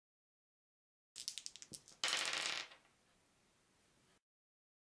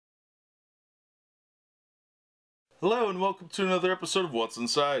Hello and welcome to another episode of What's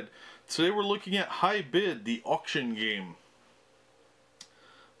Inside. Today we're looking at High Bid, the auction game.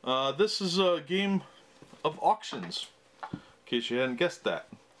 This is a game of auctions, in case you hadn't guessed that.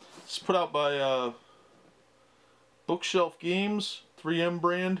 It's put out by Bookshelf Games, 3M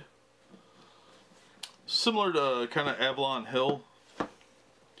brand. Similar to kind of Avalon Hill.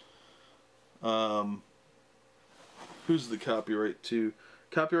 Who's the copyright to?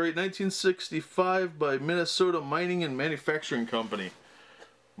 Copyright 1965 by Minnesota Mining and Manufacturing Company.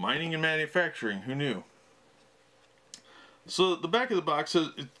 Mining and manufacturing, who knew? So the back of the box,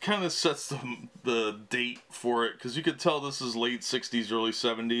 it kind of sets the date for it, because you could tell this is late 60s, early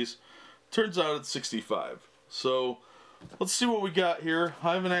 70s. Turns out it's 65. So let's see what we got here.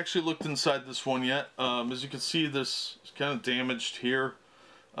 I haven't actually looked inside this one yet. As you can see, this is kind of damaged here.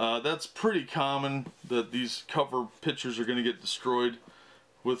 That's pretty common that these cover pictures are going to get destroyed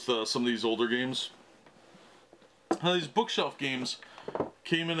with some of these older games. Now, these Bookshelf games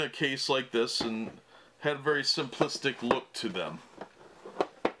came in a case like this and had a very simplistic look to them.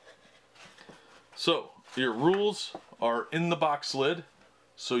 So your rules are in the box lid,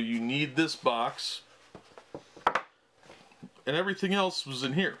 so you need this box, and everything else was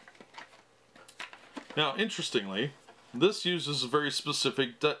in here. Now, interestingly, this uses a very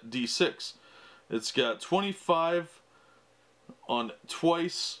specific D6. It's got 25 on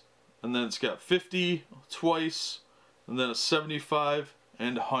twice, and then it's got 50 twice, and then a 75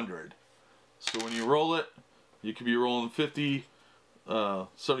 and 100. So when you roll it, you could be rolling 50,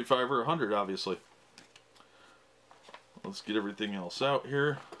 75, or 100, obviously. Let's get everything else out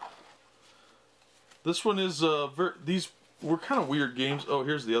here. This one is these were kind of weird games. Oh,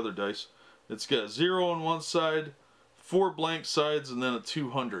 here's the other dice. It's got 0 on one side, 4 blank sides, and then a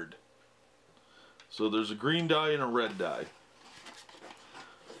 200. So there's a green die and a red die.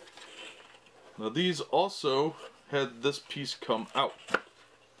 Now these also had this piece come out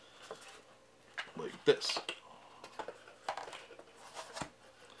like this.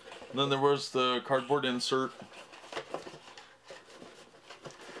 And then there was the cardboard insert.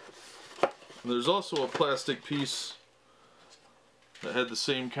 And there's also a plastic piece that had the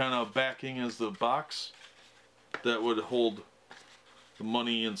same kind of backing as the box that would hold the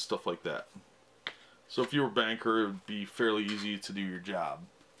money and stuff like that. So if you were a banker, it would be fairly easy to do your job.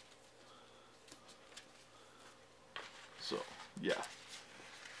 So, yeah.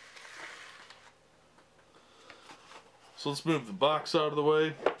 So let's move the box out of the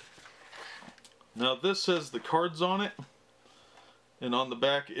way. Now this has the cards on it, and on the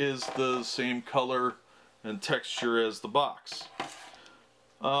back is the same color and texture as the box.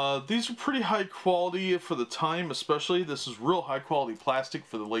 These are pretty high quality for the time, especially. This is real high quality plastic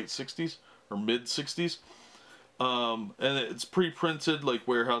for the late 60s or mid 60s. And it's pre-printed, like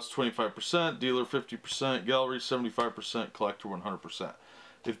warehouse 25%, dealer 50%, gallery 75%, collector 100%.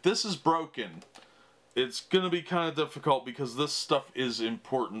 If this is broken, it's going to be kind of difficult because this stuff is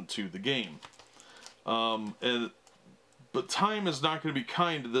important to the game. But time is not going to be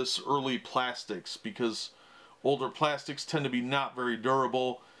kind to this early plastics, because older plastics tend to be not very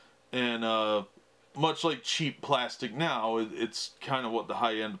durable, and much like cheap plastic now, it's kind of what the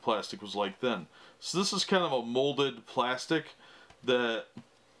high-end plastic was like then. So this is kind of a molded plastic that,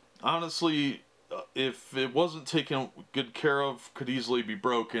 honestly, if it wasn't taken good care of, could easily be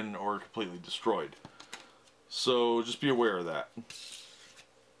broken or completely destroyed. So just be aware of that.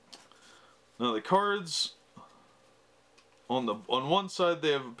 Now the cards, on one side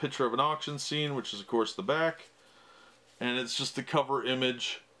they have a picture of an auction scene, which is of course the back, and it's just the cover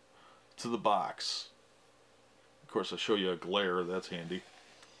image to the box. Of course I show you a glare, that's handy.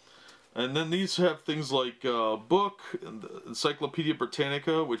 And then these have things like book, and the Encyclopedia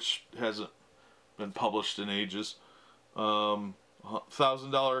Britannica, which hasn't been published in ages.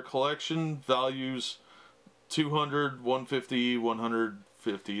 $1,000 collection, values 200, 150,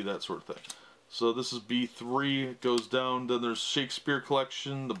 150, that sort of thing. So this is B3, it goes down. Then there's Shakespeare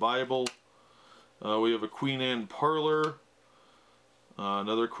collection, the Bible. We have a Queen Anne parlor,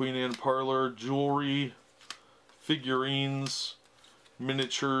 another Queen Anne parlor, jewelry, figurines,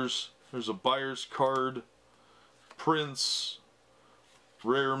 miniatures. There's a buyer's card, prints,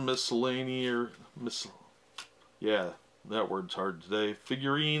 rare miscellany, yeah, that word's hard today.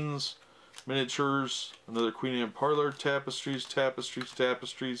 Figurines, miniatures, another Queen Anne parlor, tapestries,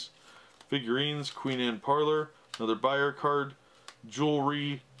 figurines, Queen Anne parlor, another buyer card,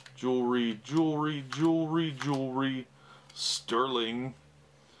 jewelry, sterling.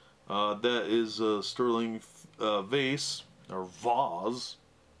 That is a sterling vase or vase.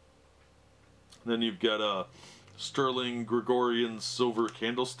 Then you've got a sterling Gregorian silver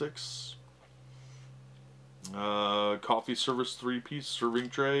candlesticks. Coffee service 3-piece serving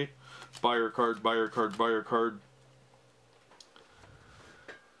tray. Buyer card, buyer card, buyer card.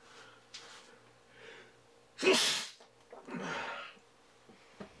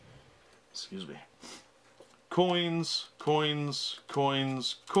 Excuse me. Coins, coins,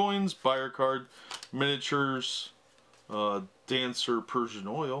 coins, coins, buyer card, miniatures, dancer Persian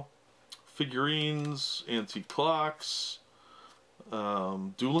oil, figurines, antique clocks,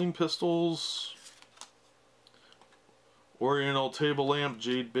 dueling pistols, Oriental table lamp,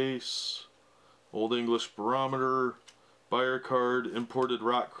 jade base, Old English barometer, buyer card, imported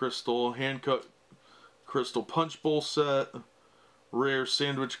rock crystal, hand-cut crystal punch bowl set, rare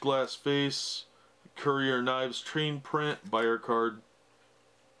sandwich glass vase, Courier Knives train print, buyer card,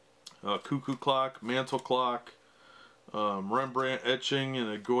 cuckoo clock, mantle clock, Rembrandt etching, and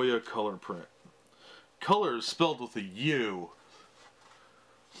a Goya color print. Color is spelled with a U.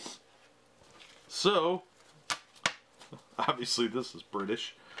 So, obviously this is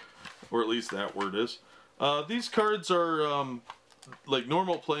British, or at least that word is. These cards are like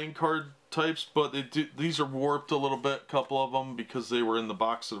normal playing card types, but these are warped a little bit, a couple of them, because they were in the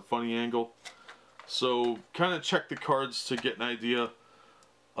box at a funny angle. So kind of check the cards to get an idea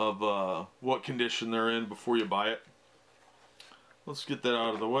of what condition they're in before you buy it. Let's get that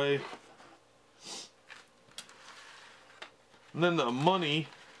out of the way. And then the money,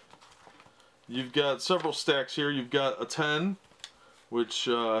 you've got several stacks here. You've got a 10, which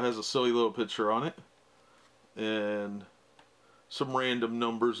has a silly little picture on it, and some random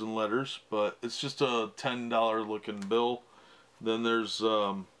numbers and letters, but it's just a $10 looking bill. Then there's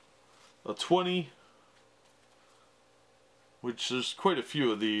a 20, which there's quite a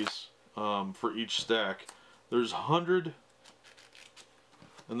few of these for each stack. There's 100,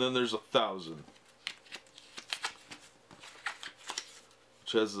 and then there's 1,000,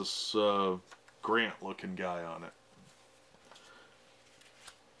 which has this Grant looking guy on it.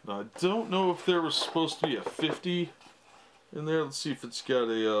 Now, I don't know if there was supposed to be a 50 in there. Let's see if it's got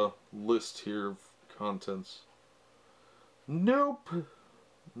a list here of contents. Nope.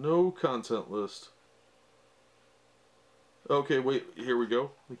 No content list. Okay, wait, here we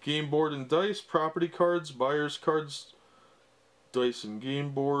go. The game board and dice, property cards, buyer's cards, dice and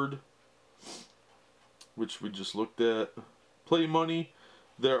game board, which we just looked at. Play money.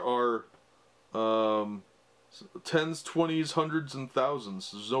 There are 10s, 20s, hundreds, and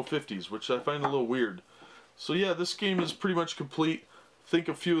thousands. There's no 50s, which I find a little weird. So yeah, this game is pretty much complete. I think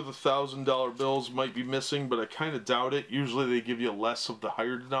a few of the $1,000 bills might be missing, but I kind of doubt it. Usually they give you less of the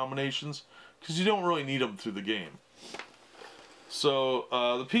higher denominations, because you don't really need them through the game. So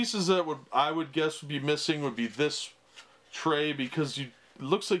the pieces that I would guess would be missing would be this tray, because it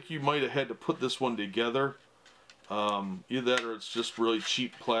looks like you might have had to put this one together. Either that or it's just really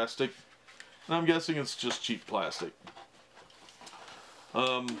cheap plastic. And I'm guessing it's just cheap plastic.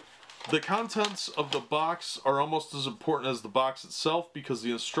 The contents of the box are almost as important as the box itself, because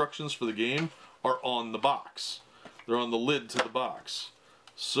the instructions for the game are on the box. They're on the lid to the box.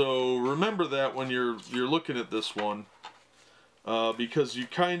 So remember that when you're looking at this one, because you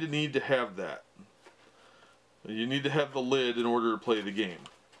kind of need to have that. You need to have the lid in order to play the game.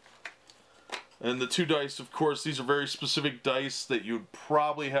 And the 2 dice, of course, these are very specific dice that you'd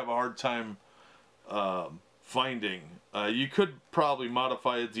probably have a hard time finding. You could probably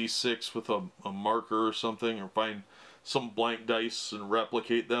modify a D6 with a marker or something, or find some blank dice and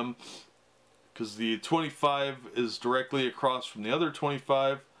replicate them, because the 25 is directly across from the other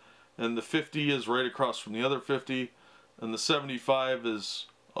 25, and the 50 is right across from the other 50, and the 75 is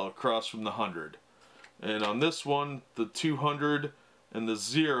across from the 100. And on this one, the 200 and the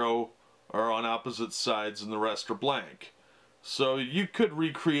 0 are on opposite sides, and the rest are blank. So you could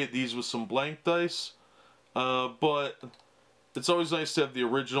recreate these with some blank dice, but it's always nice to have the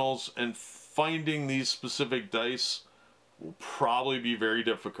originals, and finding these specific dice will probably be very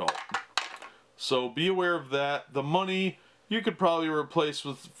difficult. So be aware of that. The money you could probably replace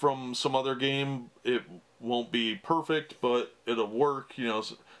from some other game. It won't be perfect, but it'll work. You know,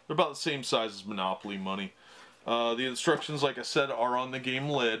 they're about the same size as Monopoly money. The instructions, like I said, are on the game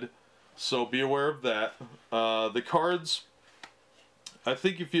lid, so be aware of that. The cards, I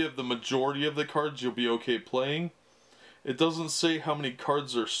think if you have the majority of the cards, you'll be okay playing. It doesn't say how many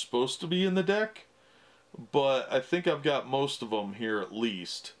cards are supposed to be in the deck, but I think I've got most of them here at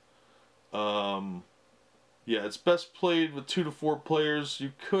least. Yeah, it's best played with 2 to 4 players.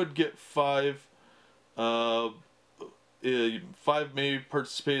 You could get 5. 5 may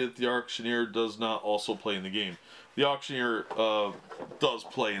participate if the auctioneer does not also play in the game. The auctioneer does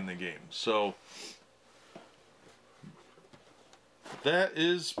play in the game. So that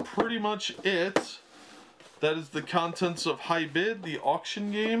is pretty much it that is the contents of High Bid, the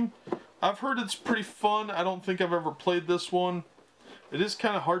auction game. I've heard it's pretty fun. I don't think I've ever played this one. It is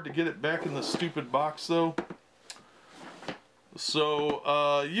kind of hard to get it back in the stupid box, though.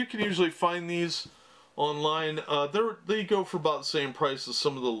 So, you can usually find these online. They go for about the same price as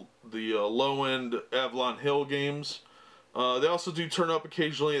some of the low-end Avalon Hill games. They also do turn up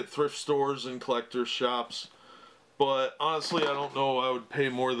occasionally at thrift stores and collector shops. But honestly, I don't know I would pay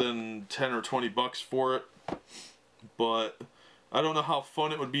more than 10 or 20 bucks for it. But I don't know how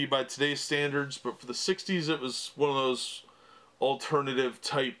fun it would be by today's standards. But for the 60s, it was one of those alternative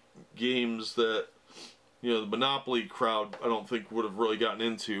type games that, you know, the Monopoly crowd I don't think would have really gotten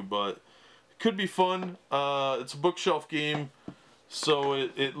into. But it could be fun. It's a bookshelf game. So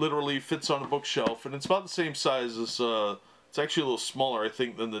it literally fits on a bookshelf. And it's about the same size as, it's actually a little smaller, I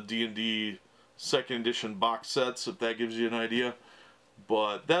think, than the D&D second edition box sets, if that gives you an idea.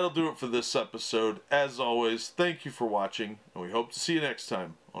 But that'll do it for this episode. As always, thank you for watching, and we hope to see you next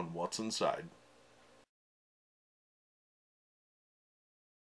time on What's Inside.